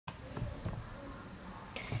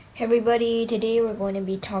Hey everybody, today we're going to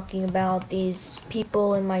be talking about these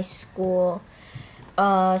people in my school.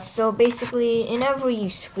 So basically in every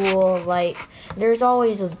school, like, there's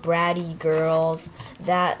always those bratty girls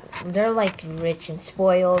that they're like rich and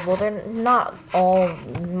spoiled. Well, they're not all,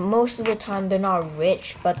 most of the time they're not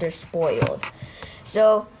rich, but they're spoiled.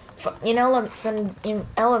 So, in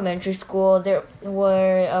elementary school, there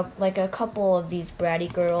were like a couple of these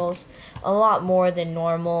bratty girls, a lot more than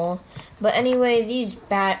normal. But anyway, these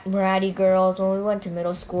bratty girls, when we went to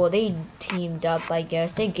middle school, they teamed up, I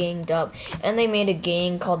guess. They ganged up, and they made a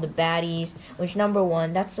gang called the Baddies, which, number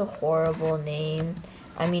one, that's a horrible name.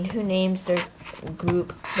 I mean, who names their group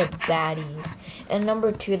the Baddies? And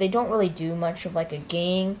number two, they don't really do much of like a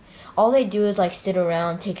gang. All they do is like sit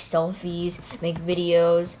around, take selfies, make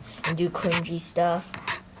videos, and do cringy stuff.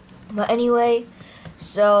 But anyway,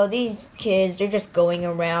 so these kids, they're just going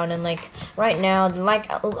around, and like right now,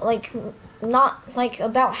 not like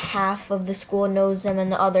about half of the school knows them,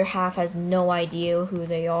 and the other half has no idea who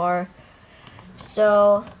they are.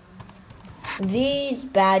 So these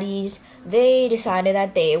baddies, they decided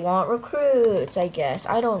that they want recruits, I guess.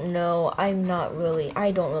 I don't know. I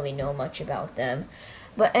don't really know much about them.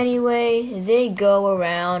 But anyway, they go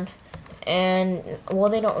around and,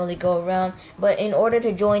 well, they don't really go around, but in order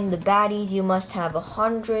to join the baddies, you must have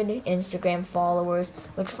 100 Instagram followers,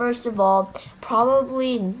 which, first of all,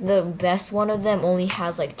 probably the best one of them only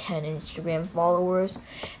has like 10 Instagram followers.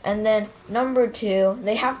 And then number two,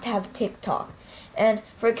 they have to have TikTok. And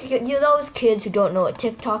for those kids who don't know what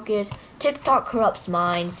TikTok is, TikTok corrupts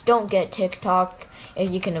minds. Don't get TikTok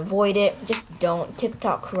if you can avoid it. Just don't.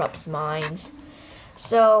 TikTok corrupts minds.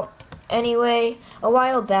 So, anyway, a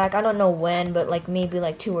while back, I don't know when, but like maybe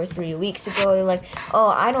like 2 or 3 weeks ago, they're like, oh,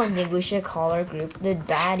 I don't think we should call our group the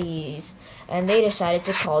baddies. And they decided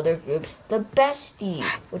to call their groups the besties,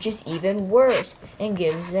 which is even worse and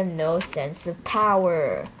gives them no sense of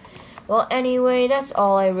power. Well, anyway, that's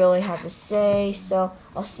all I really have to say, so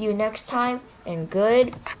I'll see you next time, and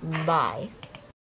goodbye.